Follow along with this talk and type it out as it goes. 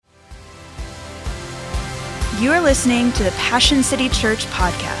You are listening to the Passion City Church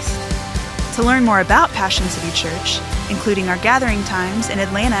podcast. To learn more about Passion City Church, including our gathering times in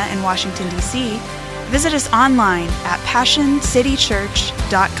Atlanta and Washington, D.C., visit us online at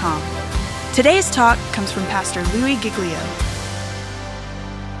passioncitychurch.com. Today's talk comes from Pastor Louis Giglio.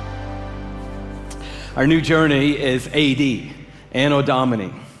 Our new journey is AD, Anno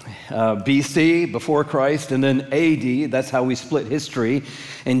Domini. BC, before Christ, and then AD, that's how we split history.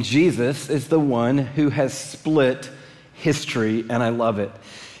 And Jesus is the one who has split history, and I love it.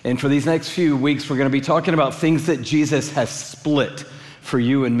 And for these next few weeks, we're going to be talking about things that Jesus has split for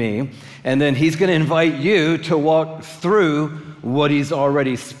you and me. And then he's going to invite you to walk through what he's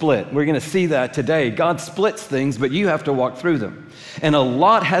already split. We're going to see that today. God splits things, but you have to walk through them. And a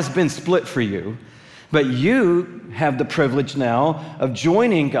lot has been split for you. But you have the privilege now of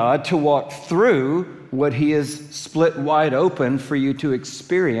joining God to walk through what he has split wide open for you to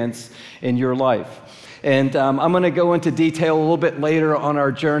experience in your life. And I'm going to go into detail a little bit later on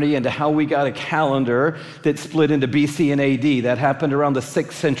our journey into how we got a calendar that split into BC and AD. That happened around the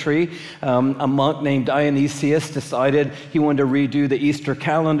 6th century. A monk named Dionysius decided he wanted to redo the Easter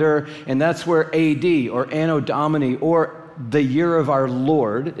calendar, and that's where AD, or Anno Domini, or the year of our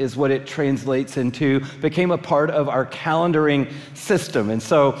Lord is what it translates into, became a part of our calendaring system. And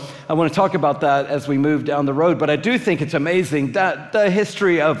so I want to talk about that as we move down the road. But I do think it's amazing that the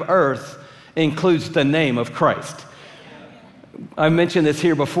history of earth includes the name of Christ. I mentioned this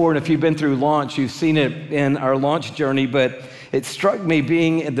here before, and if you've been through launch, you've seen it in our launch journey, but it struck me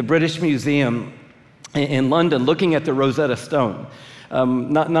being at the British Museum in London, looking at the Rosetta Stone.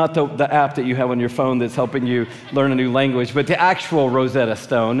 Not the app that you have on your phone that's helping you learn a new language, but the actual Rosetta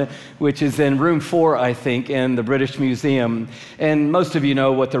Stone, which is in room 4, I think, in the British Museum. And most of you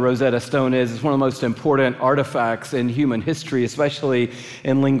know what the Rosetta Stone is. It's one of the most important artifacts in human history, especially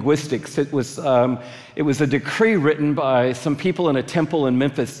in linguistics. It was a decree written by some people in a temple in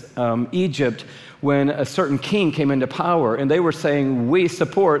Memphis, Egypt, when a certain king came into power, and they were saying, we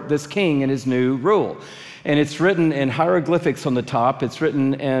support this king and his new rule. And it's written in hieroglyphics on the top. It's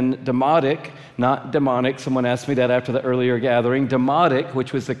written in Demotic, not demonic. Someone asked me that after the earlier gathering. Demotic,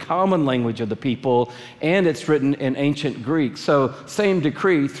 which was the common language of the people, and it's written in ancient Greek. So same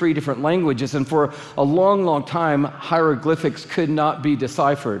decree, 3 different languages. And for a long, long time, hieroglyphics could not be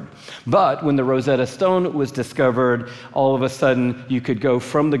deciphered. But when the Rosetta Stone was discovered, all of a sudden you could go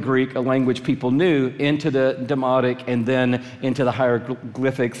from the Greek, a language people knew, into the Demotic, and then into the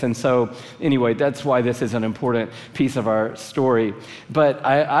hieroglyphics. And so anyway, that's why this is an important piece of our story. But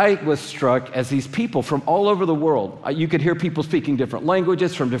I was struck as these people from all over the world. You could hear people speaking different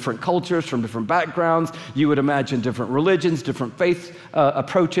languages, from different cultures, from different backgrounds. You would imagine different religions, different faith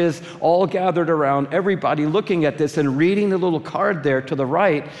approaches, all gathered around, everybody looking at this and reading the little card there to the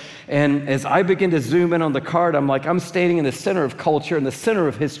right. And as I begin to zoom in on the card, I'm like, I'm standing in the center of culture, in the center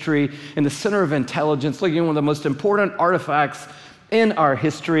of history, in the center of intelligence, looking at one of the most important artifacts in our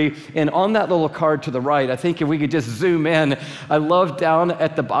history. And on that little card to the right, I think if we could just zoom in, I love down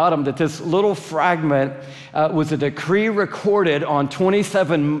at the bottom that this little fragment was a decree recorded on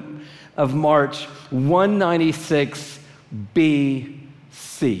 27 of March, 196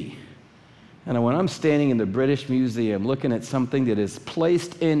 BC. And when I'm standing in the British Museum looking at something that is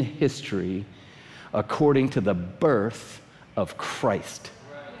placed in history according to the birth of Christ,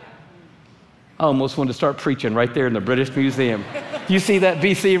 I almost want to start preaching right there in the British Museum. You see that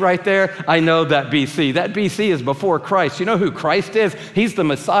BC right there? I know that BC. That BC is before Christ. You know who Christ is? He's the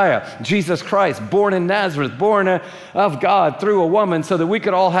Messiah, Jesus Christ, born in Nazareth, born of God through a woman so that we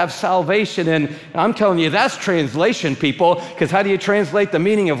could all have salvation. And I'm telling you, that's translation, people, because how do you translate the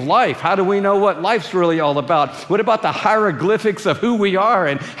meaning of life? How do we know what life's really all about? What about the hieroglyphics of who we are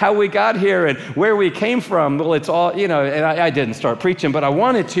and how we got here and where we came from? Well, it's all, and I didn't start preaching, but I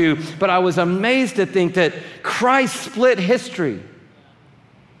wanted to, but I was amazed to think that Christ split history.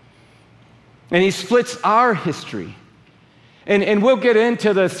 And he splits our history. And we'll get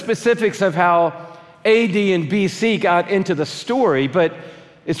into the specifics of how AD and BC got into the story, but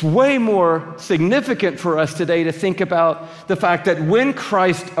it's way more significant for us today to think about the fact that when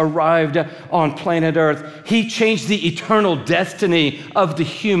Christ arrived on planet Earth, he changed the eternal destiny of the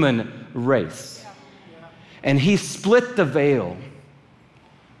human race. And he split the veil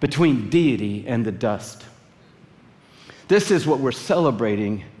between deity and the dust. This is what we're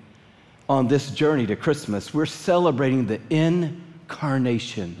celebrating on this journey to Christmas. We're celebrating the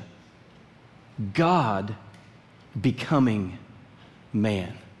incarnation, God becoming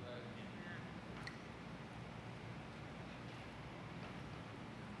man.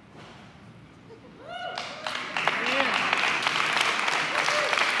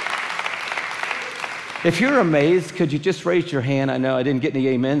 If you're amazed, could you just raise your hand? I know I didn't get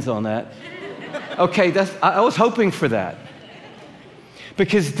any amens on that. Okay, I was hoping for that.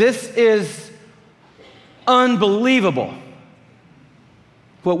 Because this is unbelievable,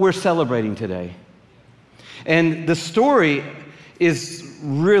 what we're celebrating today. And the story is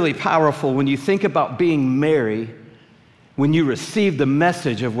really powerful when you think about being Mary, when you receive the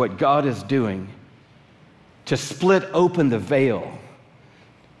message of what God is doing to split open the veil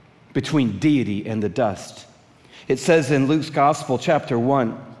between deity and the dust. It says in Luke's Gospel, chapter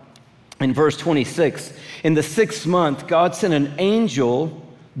 1, in verse 26, in the 6th month, God sent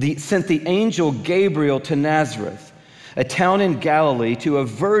the angel Gabriel to Nazareth, a town in Galilee, to a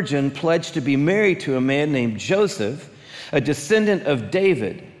virgin pledged to be married to a man named Joseph, a descendant of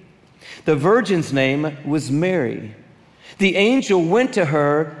David. The virgin's name was Mary. The angel went to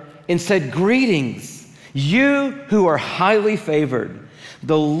her and said, "Greetings, you who are highly favored.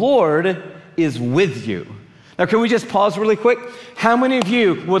 The Lord is with you." Now, can we just pause really quick? How many of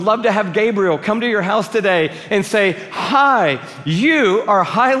you would love to have Gabriel come to your house today and say, "Hi, you are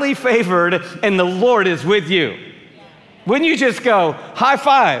highly favored and the Lord is with you"? Wouldn't you just go, high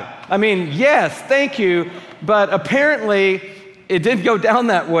five? I mean, yes, thank you. But apparently, it didn't go down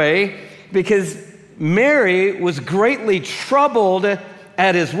that way because Mary was greatly troubled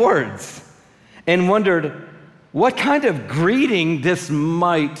at his words and wondered what kind of greeting this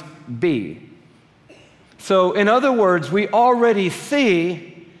might be. So, in other words, we already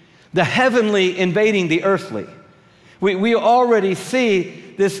see the heavenly invading the earthly. We already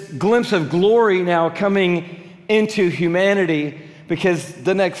see this glimpse of glory now coming into humanity, because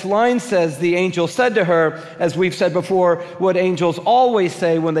the next line says, the angel said to her, as we've said before, what angels always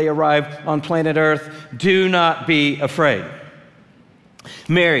say when they arrive on planet Earth, "Do not be afraid.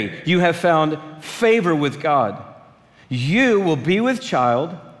 Mary, you have found favor with God. You will be with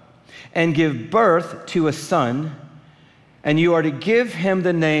child and give birth to a son, and you are to give him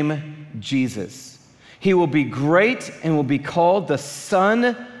the name Jesus. He will be great and will be called the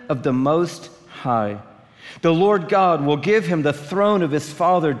Son of the Most High. The Lord God will give him the throne of his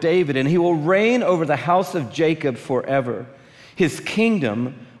father David, and he will reign over the house of Jacob forever. His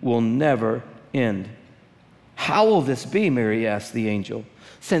kingdom will never end." "How will this be?" Mary asked the angel,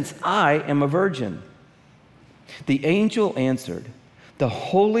 "since I am a virgin?" The angel answered, "The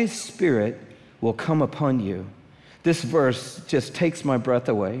Holy Spirit will come upon you." This verse just takes my breath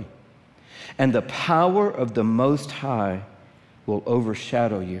away. "And the power of the Most High will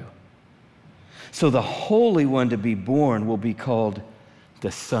overshadow you. So the Holy One to be born will be called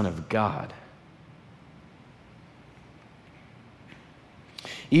the Son of God.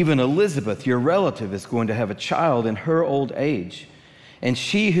 Even Elizabeth, your relative, is going to have a child in her old age, and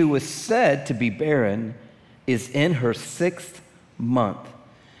she who was said to be barren is in her 6th month,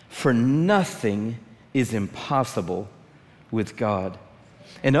 for nothing is impossible with God."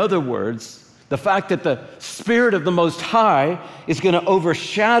 In other words, the fact that the Spirit of the Most High is going to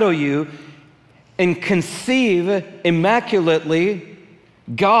overshadow you and conceive immaculately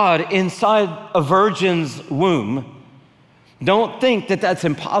God inside a virgin's womb. Don't think that that's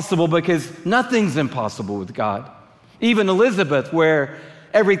impossible, because nothing's impossible with God. Even Elizabeth, where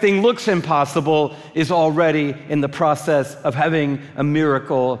everything looks impossible, is already in the process of having a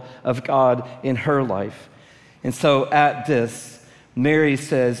miracle of God in her life. And so at this, Mary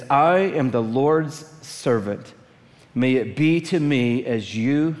says, "I am the Lord's servant. May it be to me as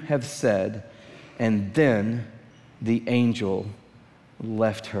you have said." And then the angel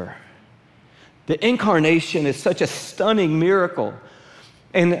left her. The incarnation is such a stunning miracle.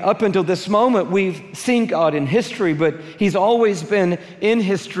 And up until this moment, we've seen God in history, but he's always been in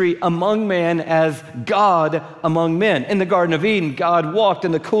history among men as God among men. In the Garden of Eden, God walked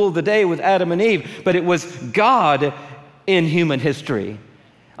in the cool of the day with Adam and Eve, but it was God in human history.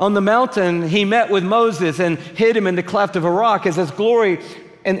 On the mountain, he met with Moses and hid him in the cleft of a rock as his glory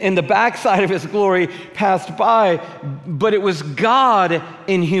and the backside of his glory passed by, but it was God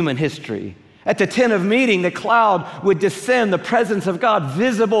in human history. At the tent of meeting, the cloud would descend, the presence of God,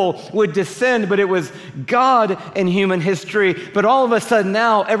 visible, would descend, but it was God in human history. But all of a sudden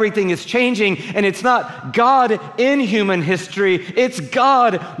now, everything is changing, and it's not God in human history, it's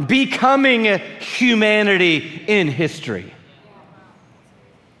God becoming humanity in history.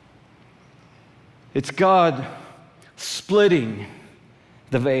 It's God splitting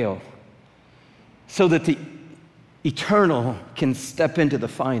the veil so that the eternal can step into the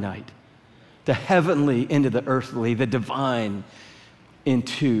finite, the heavenly into the earthly, the divine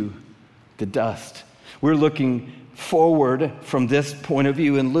into the dust. We're looking forward from this point of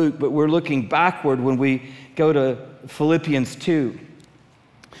view in Luke, but we're looking backward when we go to Philippians 2.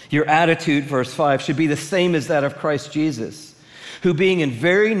 Your attitude, verse 5, should be the same as that of Christ Jesus, who being in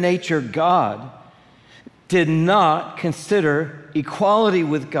very nature God, did not consider equality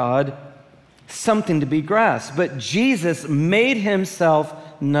with God something to be grasped. But Jesus made himself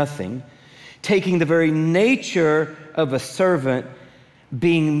nothing, taking the very nature of a servant,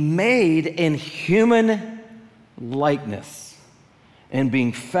 being made in human likeness, and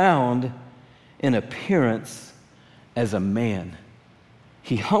being found in appearance as a man.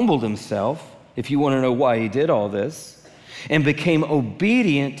 He humbled himself, if you want to know why he did all this, and became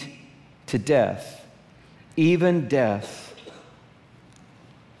obedient to death, even death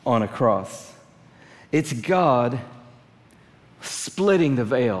on a cross. It's God splitting the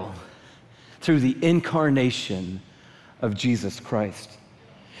veil through the incarnation of Jesus Christ,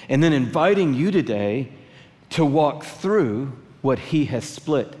 and then inviting you today to walk through what he has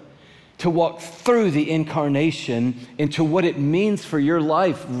split, to walk through the incarnation into what it means for your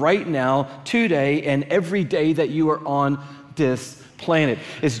life right now, today, and every day that you are on this planet.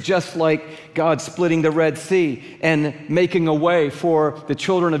 It's just like God splitting the Red Sea and making a way for the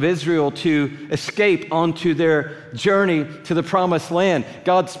children of Israel to escape onto their journey to the promised land.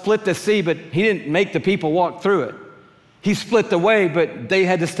 God split the sea, but he didn't make the people walk through it. He split the way, but they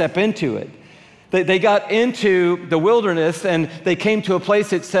had to step into it. They got into the wilderness and they came to a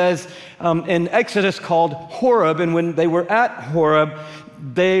place, it says in Exodus, called Horeb. And when they were at Horeb,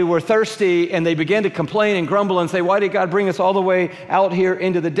 they were thirsty and they began to complain and grumble and say, why did God bring us all the way out here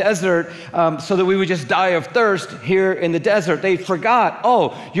into the desert so that we would just die of thirst here in the desert? They forgot,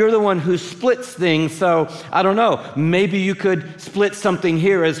 oh, you're the one who splits things, so I don't know, maybe you could split something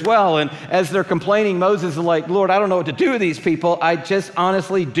here as well. And as they're complaining, Moses is like, Lord, I don't know what to do with these people. I just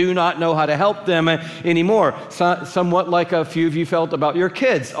honestly do not know how to help them anymore. Somewhat like a few of you felt about your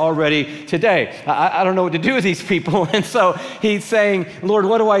kids already today. I don't know what to do with these people. And so he's saying, Lord,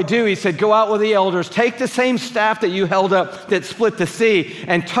 what do I do? He said, go out with the elders, take the same staff that you held up that split the sea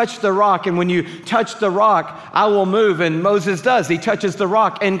and touch the rock. And when you touch the rock, I will move. And Moses does. He touches the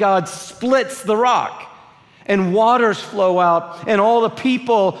rock and God splits the rock and waters flow out and all the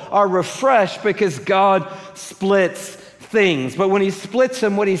people are refreshed because God splits things. But when he splits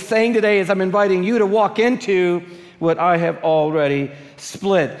them, what he's saying today is I'm inviting you to walk into what I have already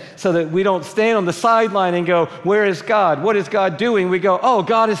split, so that we don't stand on the sideline and go, where is God? What is God doing? We go, oh,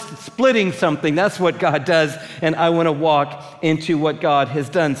 God is splitting something. That's what God does, and I want to walk into what God has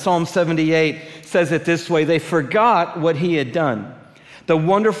done. Psalm 78 says it this way: they forgot what he had done, the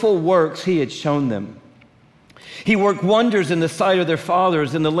wonderful works he had shown them. He worked wonders in the sight of their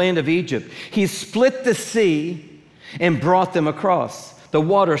fathers in the land of Egypt. He split the sea and brought them across. The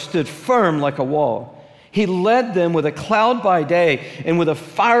water stood firm like a wall. He led them with a cloud by day and with a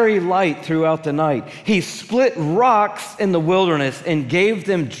fiery light throughout the night. He split rocks in the wilderness and gave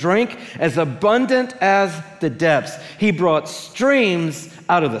them drink as abundant as the depths. He brought streams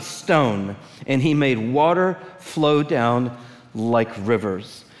out of the stone, and he made water flow down like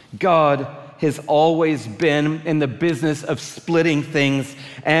rivers. God has always been in the business of splitting things,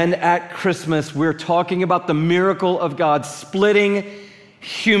 and at Christmas, we're talking about the miracle of God splitting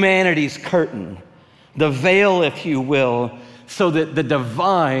humanity's curtain, the veil, if you will, so that the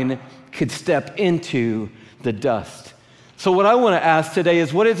divine could step into the dust. So what I want to ask today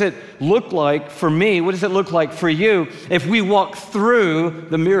is, what does it look like for me? What does it look like for you if we walk through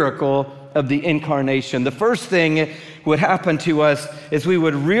the miracle of the incarnation? The first thing would happen to us is we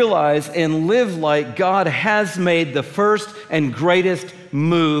would realize and live like God has made the first and greatest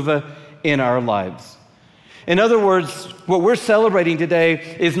move in our lives. In other words, what we're celebrating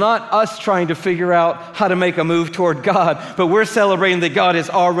today is not us trying to figure out how to make a move toward God, but we're celebrating that God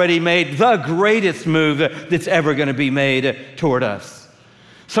has already made the greatest move that's ever going to be made toward us.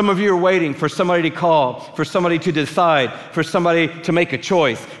 Some of you are waiting for somebody to call, for somebody to decide, for somebody to make a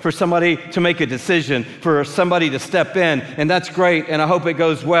choice, for somebody to make a decision, for somebody to step in, and that's great, and I hope it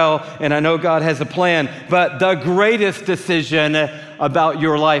goes well, and I know God has a plan, but the greatest decision about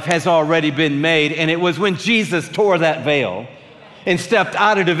your life has already been made, and it was when Jesus tore that veil and stepped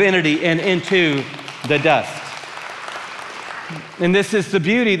out of divinity and into the dust. And this is the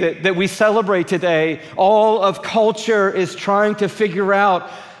beauty that we celebrate today. All of culture is trying to figure out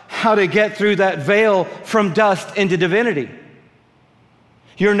how to get through that veil from dust into divinity.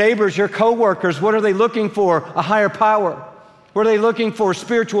 Your neighbors, your coworkers, what are they looking for? A higher power. What are they looking for?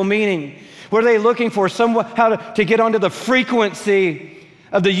 Spiritual meaning. What are they looking for? How to get onto the frequency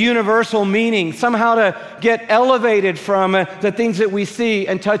of the universal meaning, somehow to get elevated from the things that we see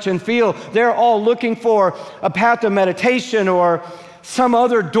and touch and feel. They're all looking for a path of meditation or some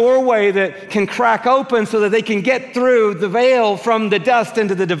other doorway that can crack open so that they can get through the veil from the dust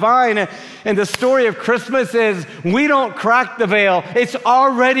into the divine. And the story of Christmas is we don't crack the veil. It's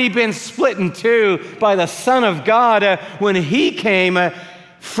already been split in two by the Son of God when he came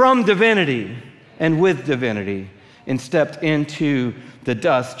from divinity and with divinity and stepped into the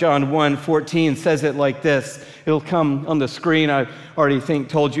dust. John 1:14 says it like this. It'll come on the screen. I already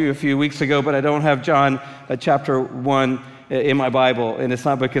told you a few weeks ago, but I don't have John chapter 1 in my Bible, and it's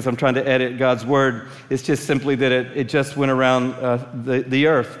not because I'm trying to edit God's word. It's just simply that it just went around the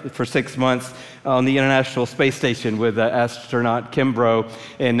earth for 6 months on the International Space Station with astronaut Kimbrough,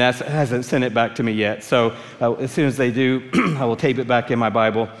 and NASA hasn't sent it back to me yet. So as soon as they do, I will tape it back in my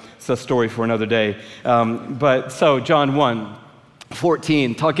Bible. It's a story for another day. So John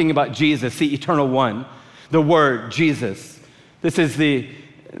 1:14, talking about Jesus, the eternal one, the Word, Jesus. This is the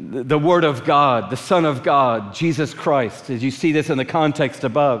Word of God, the Son of God, Jesus Christ, as you see this in the context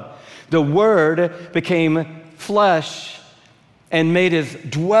above. The Word became flesh and made his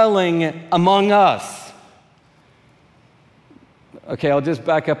dwelling among us. Okay, I'll just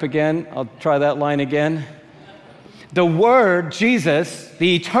back up again. I'll try that line again. The Word, Jesus,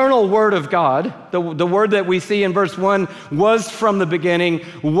 the eternal Word of God, the Word that we see in verse 1, was from the beginning,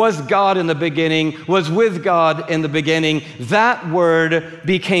 was God in the beginning, was with God in the beginning. That Word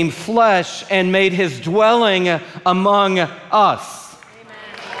became flesh and made his dwelling among us.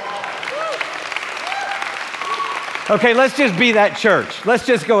 Okay, let's just be that church. Let's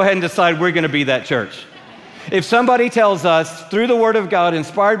just go ahead and decide we're going to be that church. If somebody tells us through the Word of God,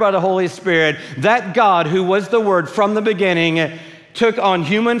 inspired by the Holy Spirit, that God, who was the Word from the beginning, took on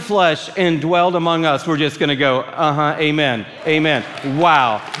human flesh and dwelled among us, we're just going to go, amen, amen.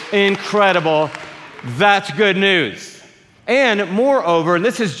 Wow, incredible. That's good news. And moreover, and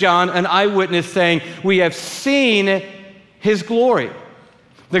this is John, an eyewitness, saying, we have seen his glory,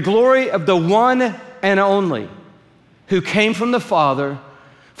 the glory of the one and only, who came from the Father,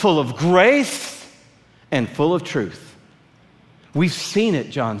 full of grace and full of truth. We've seen it,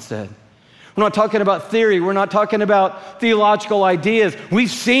 John said. We're not talking about theory. We're not talking about theological ideas. We've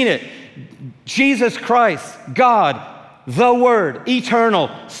seen it. Jesus Christ, God, the Word,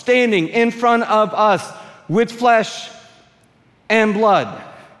 eternal, standing in front of us with flesh and blood.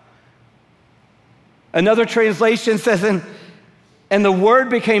 Another translation says, and the Word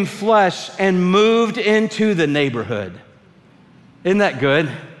became flesh and moved into the neighborhood. Isn't that good?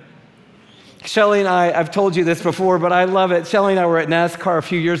 Shelly and I've told you this before, but I love it. Shelly and I were at NASCAR a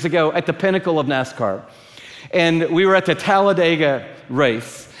few years ago, at the pinnacle of NASCAR. And we were at the Talladega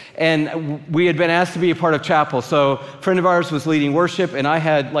race. And we had been asked to be a part of chapel. So a friend of ours was leading worship, and I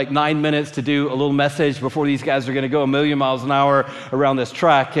had like 9 minutes to do a little message before these guys are going to go 1,000,000 miles an hour around this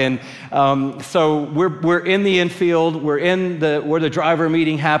track. And so we're in the infield. We're in where the driver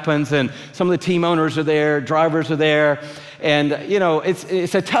meeting happens, and some of the team owners are there, drivers are there. And, you know,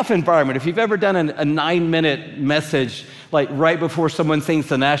 it's a tough environment. If you've ever done a 9-minute message, like right before someone sings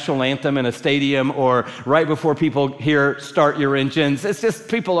the national anthem in a stadium or right before people hear "Start Your Engines," it's just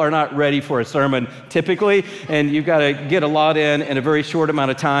people are not ready for a sermon typically, and you've got to get a lot in a very short amount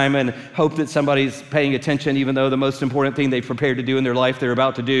of time and hope that somebody's paying attention, even though the most important thing they've prepared to do in their life they're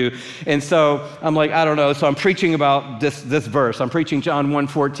about to do. And so I'm like, I don't know. So I'm preaching about this verse. I'm preaching John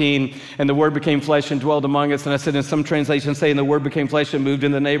 1:14, and the Word became flesh and dwelled among us. And I said, in some translations saying the Word became flesh and moved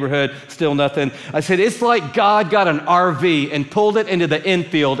in the neighborhood, still nothing. I said, it's like God got an RV and pulled it into the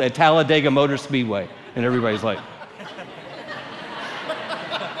infield at Talladega Motor Speedway. And everybody's like,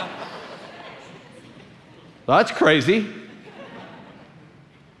 that's crazy.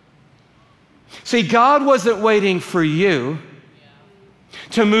 See, God wasn't waiting for you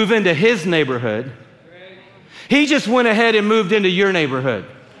to move into his neighborhood. He just went ahead and moved into your neighborhood.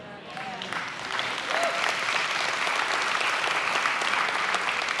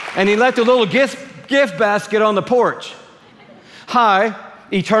 And he left a little gift basket on the porch. Hi,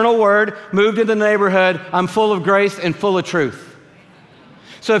 eternal Word, moved into the neighborhood. I'm full of grace and full of truth.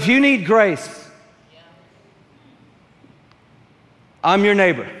 So if you need grace, I'm your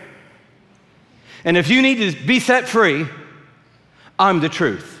neighbor. And if you need to be set free, I'm the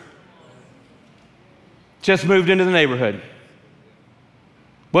truth. Just moved into the neighborhood.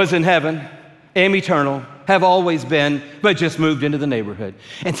 Was in heaven, am eternal, have always been, but just moved into the neighborhood.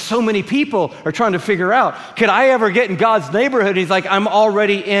 And so many people are trying to figure out, could I ever get in God's neighborhood? He's like, I'm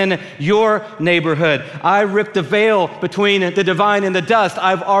already in your neighborhood. I ripped the veil between the divine and the dust.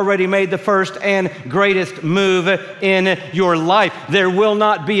 I've already made the first and greatest move in your life. There will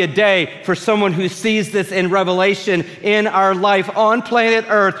not be a day for someone who sees this in Revelation in our life on planet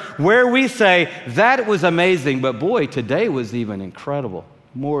Earth where we say, that was amazing, but boy, today was even incredible,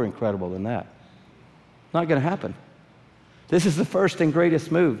 more incredible than that. Not going to happen. This is the first and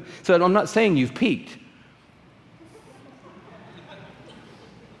greatest move. So I'm not saying you've peaked.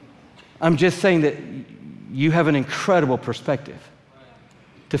 I'm just saying that you have an incredible perspective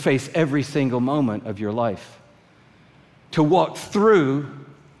to face every single moment of your life, to walk through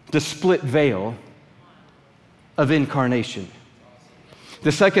the split veil of incarnation.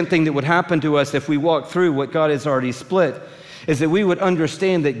 The second thing that would happen to us if we walk through what God has already split is that we would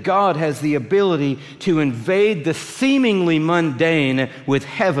understand that God has the ability to invade the seemingly mundane with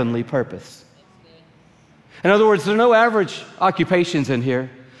heavenly purpose. In other words, there are no average occupations in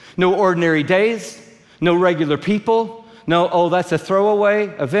here, no ordinary days, no regular people, no, oh, that's a throwaway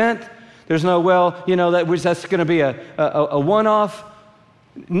event. There's no, well, you know, that's going to be a one-off.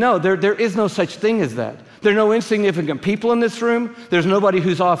 No, there is no such thing as that. There are no insignificant people in this room. There's nobody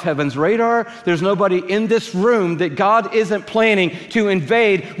who's off heaven's radar. There's nobody in this room that God isn't planning to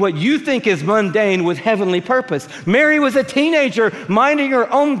invade what you think is mundane with heavenly purpose. Mary was a teenager minding her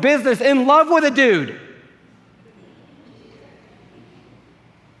own business, in love with a dude.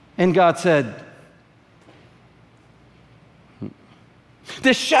 And God said,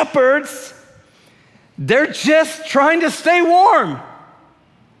 the shepherds, they're just trying to stay warm.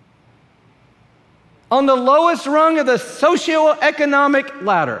 On the lowest rung of the socioeconomic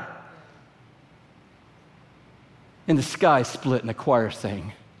ladder. And the sky split and the choir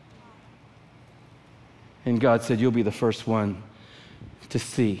sang. And God said, you'll be the first one to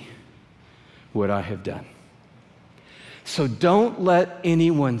see what I have done. So don't let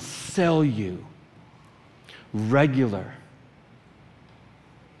anyone sell you regular.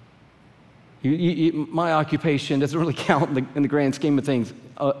 My occupation doesn't really count in the grand scheme of things.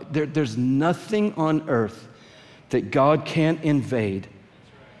 There's nothing on earth that God can't invade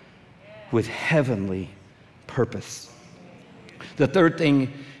with heavenly purpose. The third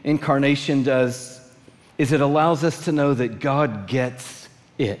thing incarnation does is it allows us to know that God gets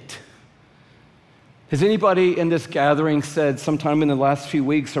it. Has anybody in this gathering said sometime in the last few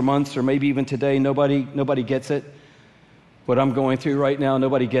weeks or months or maybe even today, nobody gets it? What I'm going through right now,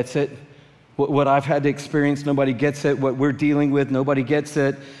 nobody gets it. What I've had to experience, nobody gets it. What we're dealing with, nobody gets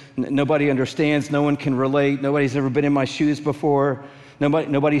it. Nobody understands. No one can relate. Nobody's ever been in my shoes before.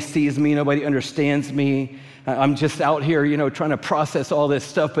 Nobody sees me. Nobody understands me. I'm just out here, trying to process all this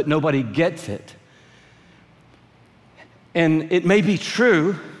stuff, but nobody gets it. And it may be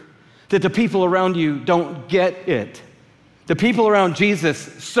true that the people around you don't get it. The people around Jesus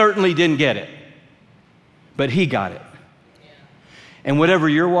certainly didn't get it, but he got it. And whatever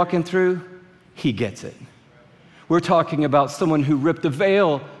you're walking through, he gets it. We're talking about someone who ripped the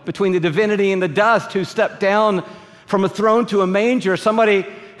veil between the divinity and the dust, who stepped down from a throne to a manger, somebody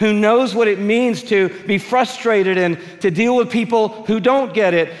who knows what it means to be frustrated and to deal with people who don't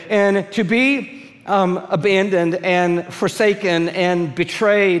get it, and to be abandoned and forsaken and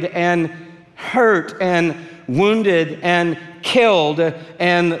betrayed and hurt and wounded and killed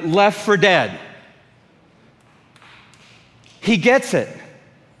and left for dead. He gets it.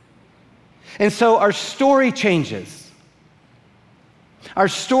 And so our story changes. Our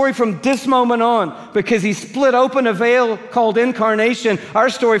story from this moment on, because he split open a veil called incarnation, our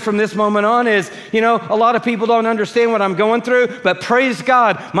story from this moment on is, a lot of people don't understand what I'm going through, but praise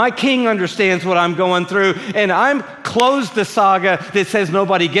God, my King understands what I'm going through, and I'm closed the saga that says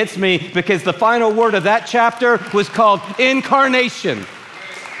nobody gets me, because the final word of that chapter was called incarnation.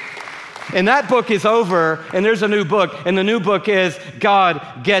 And that book is over, and there's a new book, and the new book is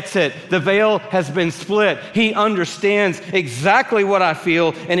God Gets It. The veil has been split. He understands exactly what I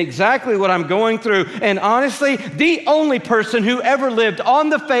feel and exactly what I'm going through. And honestly, the only person who ever lived on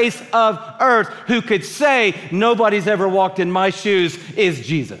the face of earth who could say nobody's ever walked in my shoes is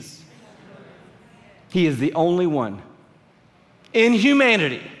Jesus. He is the only one in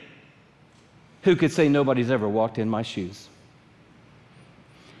humanity who could say nobody's ever walked in my shoes.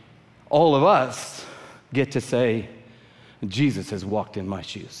 All of us get to say, Jesus has walked in my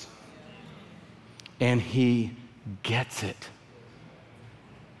shoes. And he gets it.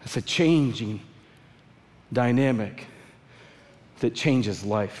 It's a changing dynamic that changes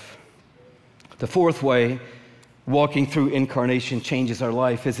life. The fourth way walking through incarnation changes our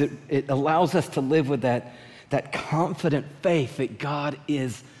life is it allows us to live with that confident faith that God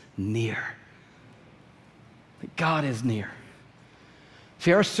is near. That God is near.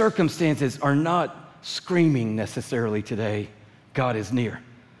 See, our circumstances are not screaming necessarily today, God is near.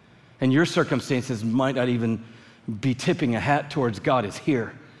 And your circumstances might not even be tipping a hat towards God is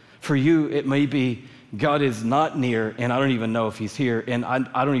here. For you, it may be God is not near, and I don't even know if he's here, and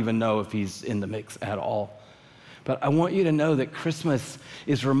I don't even know if he's in the mix at all. But I want you to know that Christmas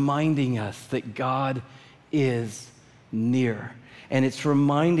is reminding us that God is near. And it's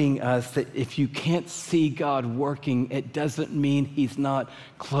reminding us that if you can't see God working, it doesn't mean he's not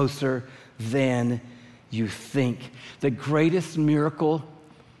closer than you think. The greatest miracle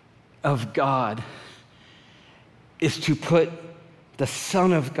of God is to put the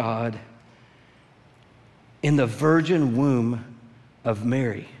Son of God in the virgin womb of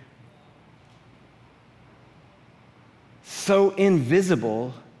Mary. So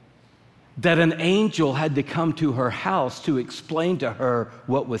invisible that an angel had to come to her house to explain to her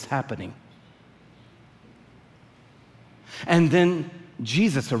what was happening. And then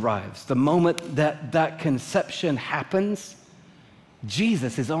Jesus arrives. The moment that conception happens,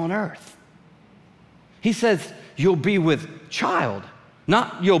 Jesus is on earth. He says, you'll be with child.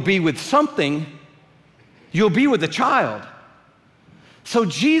 Not you'll be with something, you'll be with a child. So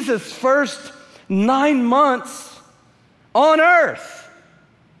Jesus' first 9 months on earth,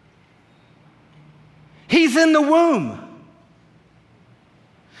 he's in the womb.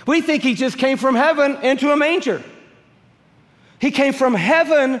 We think he just came from heaven into a manger. He came from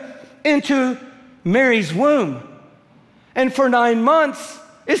heaven into Mary's womb. And for 9 months,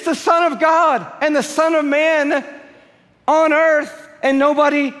 it's the Son of God and the Son of Man on earth, and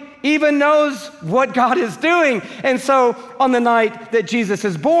nobody even knows what God is doing. And so on the night that Jesus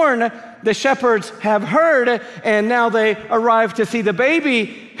is born, the shepherds have heard, and now they arrive to see the baby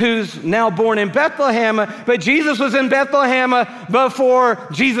who's now born in Bethlehem. But Jesus was in Bethlehem before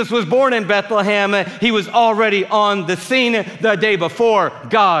Jesus was born in Bethlehem. He was already on the scene the day before.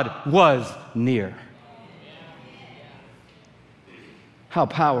 God was near. How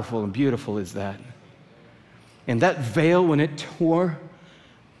powerful and beautiful is that? And that veil, when it tore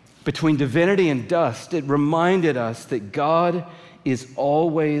between divinity and dust, it reminded us that God is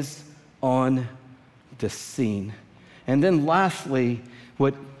always on the scene. And then lastly,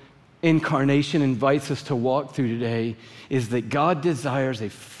 what incarnation invites us to walk through today is that God desires a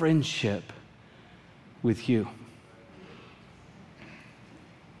friendship with you.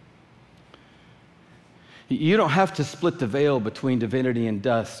 You don't have to split the veil between divinity and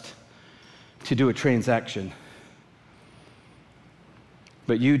dust to do a transaction.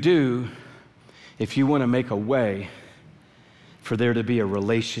 But you do if you want to make a way for there to be a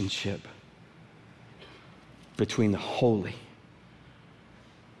relationship between the holy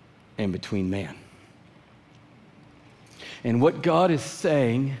and between man. And what God is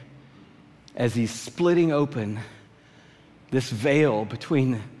saying as he's splitting open this veil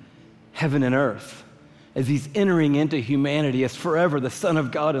between heaven and earth, as he's entering into humanity as forever the Son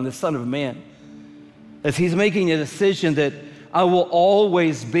of God and the Son of Man, as he's making a decision that I will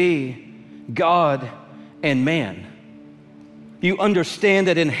always be God and man. You understand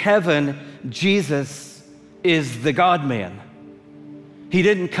that in heaven, Jesus is the God-man. He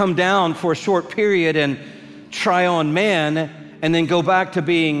didn't come down for a short period and try on man and then go back to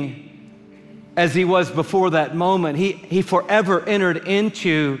being as he was before that moment. He forever entered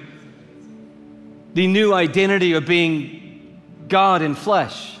into the new identity of being God in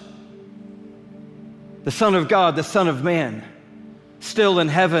flesh. The Son of God, the Son of Man, still in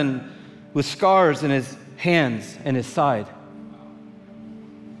heaven with scars in his hands and his side.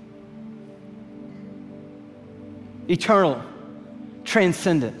 Eternal,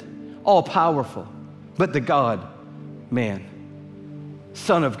 transcendent, all-powerful, but the God-man,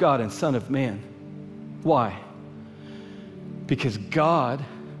 Son of God and Son of Man. Why? Because God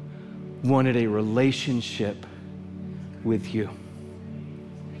wanted a relationship with you.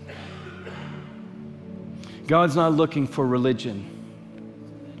 God's not looking for religion.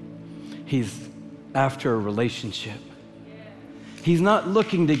 He's after a relationship. He's not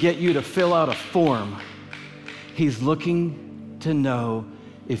looking to get you to fill out a form. He's looking to know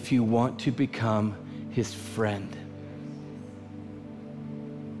if you want to become his friend.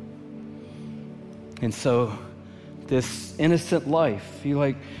 And so this innocent life, you're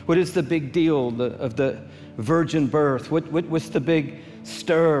like, what is the big deal of the virgin birth? What's the big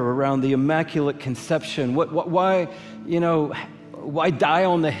stir around the Immaculate Conception? Why die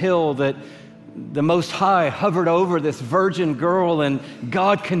on the hill that the Most High hovered over this virgin girl and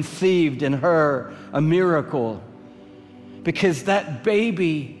God conceived in her a miracle because that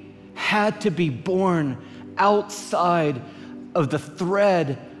baby had to be born outside of the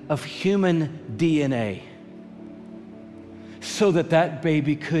thread of human DNA so that that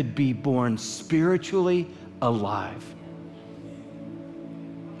baby could be born spiritually alive.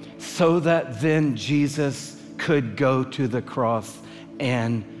 So that then Jesus could go to the cross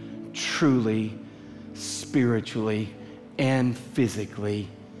and truly, spiritually, and physically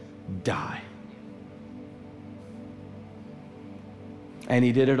die. And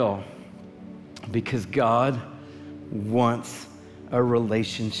he did it all because God wants a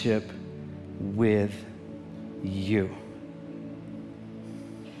relationship with you.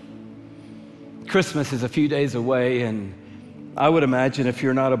 Christmas is a few days away, and I would imagine if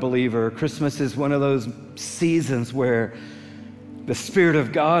you're not a believer, Christmas is one of those seasons where the Spirit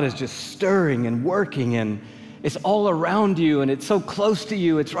of God is just stirring and working, and it's all around you, and it's so close to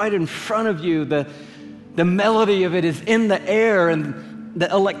you. It's right in front of you. The melody of it is in the air, and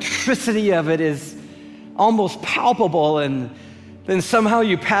the electricity of it is almost palpable, and then somehow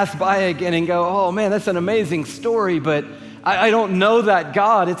you pass by again and go, oh man, that's an amazing story, but I don't know that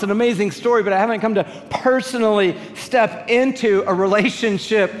God. It's an amazing story, but I haven't come to personally step into a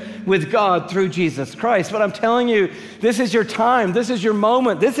relationship with God through Jesus Christ. But I'm telling you, this is your time. This is your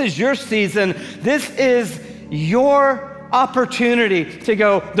moment. This is your season. This is your opportunity to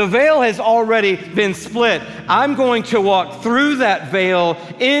go, the veil has already been split. I'm going to walk through that veil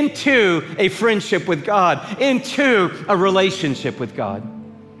into a friendship with God, into a relationship with God.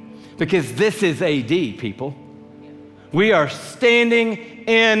 Because this is AD, people. We are standing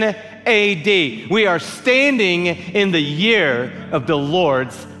in AD. We are standing in the year of the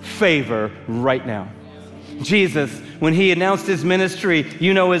Lord's favor right now. Jesus, when he announced his ministry,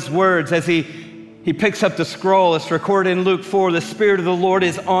 you know his words as he picks up the scroll. It's recorded in Luke 4, the Spirit of the Lord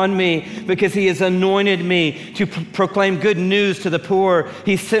is on me because he has anointed me to proclaim good news to the poor.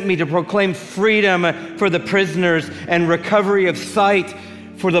 He sent me to proclaim freedom for the prisoners and recovery of sight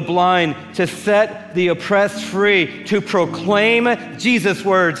for the blind, to set the oppressed free, to proclaim Jesus'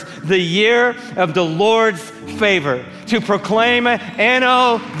 words, the year of the Lord's favor, to proclaim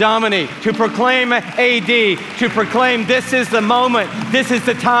Anno Domini, to proclaim AD, to proclaim this is the moment, this is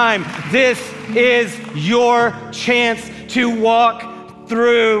the time, this is your chance to walk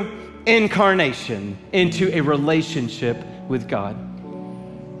through incarnation into a relationship with God.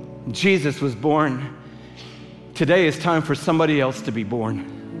 Jesus was born. Today is time for somebody else to be born.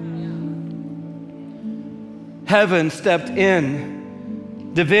 Heaven stepped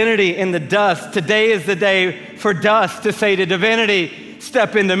in. Divinity in the dust. Today is the day for dust to say to divinity,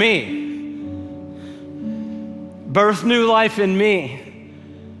 step into me. Birth new life in me.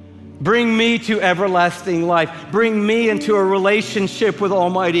 Bring me to everlasting life. Bring me into a relationship with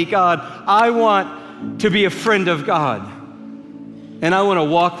Almighty God. I want to be a friend of God. And I want to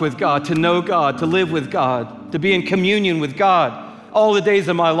walk with God, to know God, to live with God, to be in communion with God all the days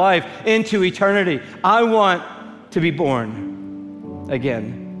of my life into eternity. I want to be born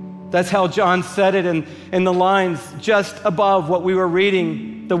again. That's how John said it in the lines just above what we were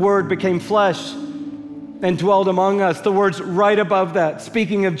reading. The Word became flesh and dwelled among us. The words right above that,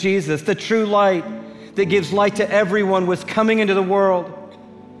 speaking of Jesus, the true light that gives light to everyone was coming into the world.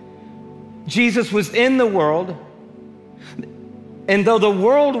 Jesus was in the world. And though the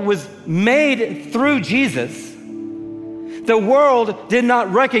world was made through Jesus, the world did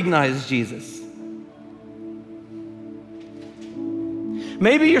not recognize Jesus.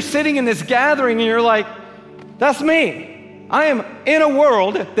 Maybe you're sitting in this gathering and you're like, that's me. I am in a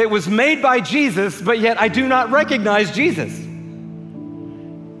world that was made by Jesus, but yet I do not recognize Jesus.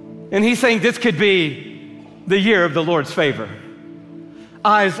 And he's saying this could be the year of the Lord's favor.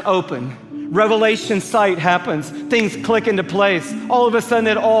 Eyes open. Revelation sight happens. Things click into place. All of a sudden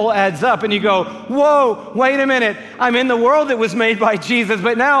it all adds up and you go, whoa, wait a minute. I'm in the world that was made by Jesus,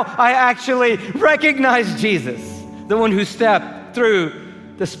 but now I actually recognize Jesus, the one who stepped through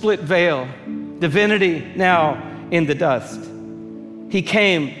the split veil, divinity now in the dust. He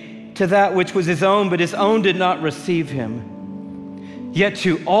came to that which was his own, but his own did not receive him. Yet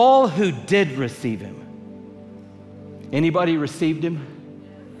to all who did receive him, anybody received him?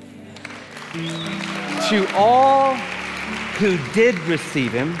 To all who did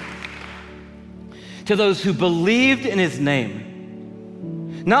receive him, to those who believed in his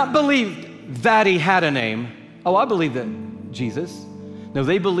name, not believed that he had a name. Oh, I believe that Jesus. No,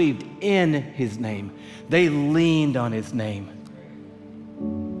 they believed in his name. They leaned on his name.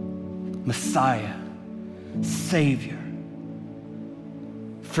 Messiah, Savior,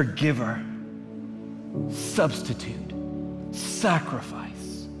 Forgiver, Substitute,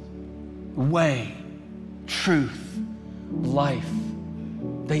 Sacrifice, Way, Truth, life.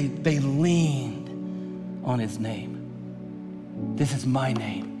 They leaned on his name. This is my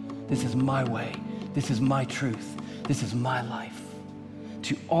name. This is my way. This is my truth. This is my life.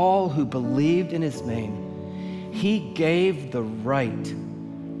 To all who believed in his name, he gave the right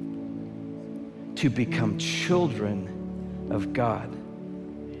to become children of God.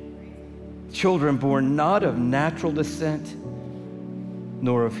 Children born not of natural descent,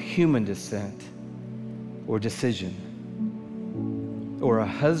 nor of human descent or decision, or a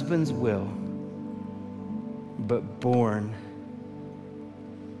husband's will, but born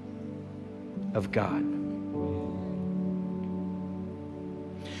of God.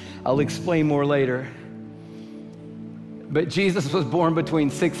 I'll explain more later, but Jesus was born between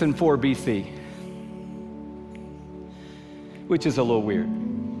 6 and 4 BC, which is a little weird.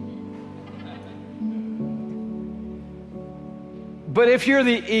 But if you're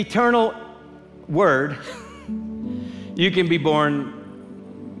the eternal Word, you can be born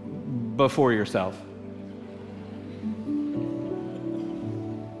before yourself.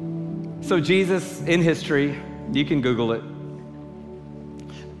 So Jesus in history, you can Google it,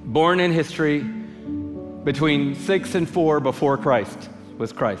 born in history between 6 and 4 before Christ,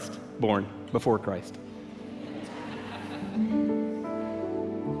 was Christ born before Christ.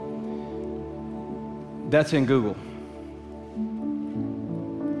 That's in Google.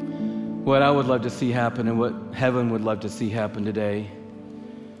 What I would love to see happen and what heaven would love to see happen today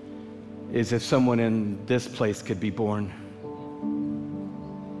is if someone in this place could be born.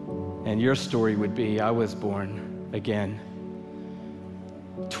 And your story would be, I was born again,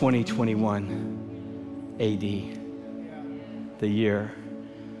 2021 AD, the year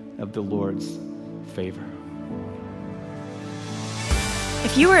of the Lord's favor.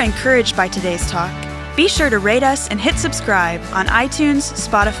 If you were encouraged by today's talk, be sure to rate us and hit subscribe on iTunes,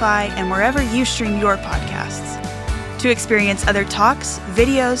 Spotify, and wherever you stream your podcasts. To experience other talks,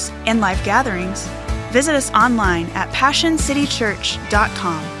 videos, and live gatherings, visit us online at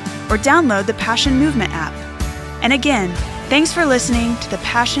PassionCityChurch.com or download the Passion Movement app. And again, thanks for listening to the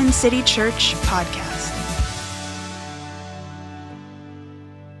Passion City Church podcast.